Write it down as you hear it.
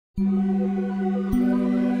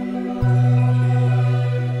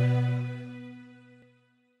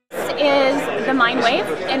MindWave,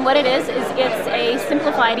 and what it is it's a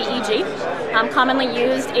simplified EEG, commonly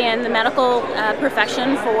used in the medical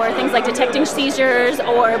profession for things like detecting seizures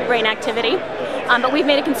or brain activity. But we've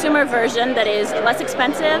made a consumer version that is less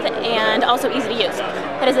expensive and also easy to use.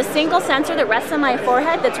 It has a single sensor that rests on my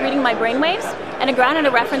forehead that's reading my brain waves, and a ground and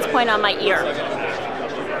a reference point on my ear.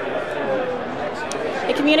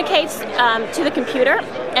 It communicates to the computer,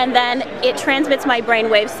 and then it transmits my brain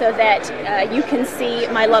waves so that you can see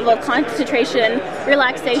my level of concentration,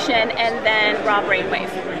 relaxation, and then raw brain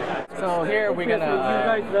wave. So here we're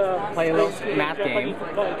gonna play a little math game,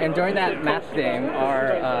 and during that math game,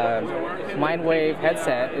 our MindWave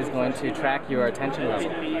headset is going to track your attention level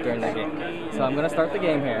during that game. So I'm gonna start the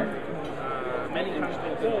game here.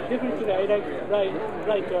 Definitely, I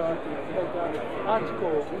like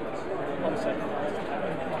article concept.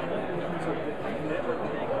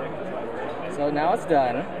 So now it's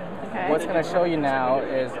done. Okay. What's going to show you now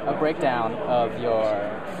is a breakdown of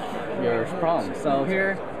your problems. So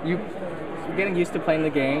here you're getting used to playing the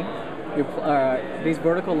game. These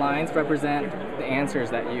vertical lines represent the answers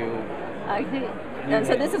that you. Okay. And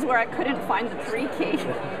so this is where I couldn't find the 3 key.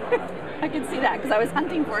 I can see that because I was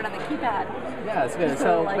hunting for it on the keypad. Yeah, it's good.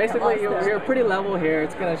 So like basically, you're pretty level here.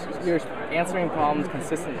 It's you're answering problems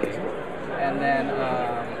consistently, and then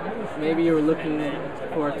maybe you're looking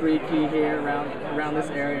for a 3 key here around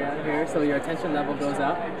this area here, so your attention level goes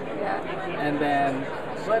up. Yeah. And then,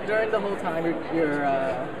 but during the whole time, your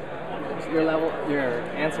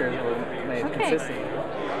answers were made consistent.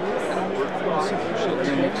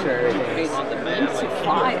 Make sure everything is on demand,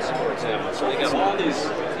 like for example. So they got all these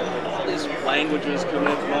languages coming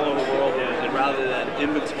in from all over the world, and rather than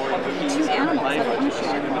inventory keys and languages,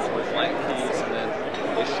 inventory blank keys, and then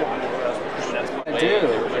they ship them over. I do.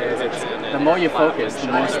 The more you focus,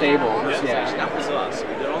 the more stable. Yeah. That was us.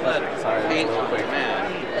 We did all that paint quick,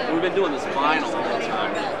 man. We've been doing this vinyl all the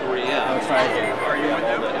time. 3M. I'll try again.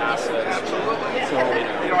 All the assets.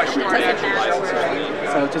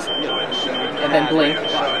 So just and then blink,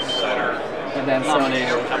 and then Sony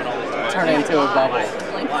will turn it into a bubble.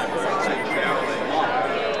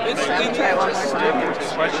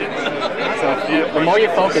 So the more you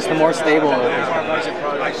focus, the more stable it is.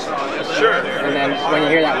 Sure. And then when you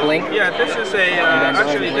hear that blink, Yeah, this is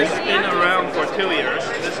actually this has been around for 2 years.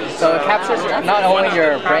 This is so it captures not only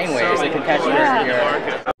your brain waves, it can capture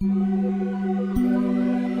your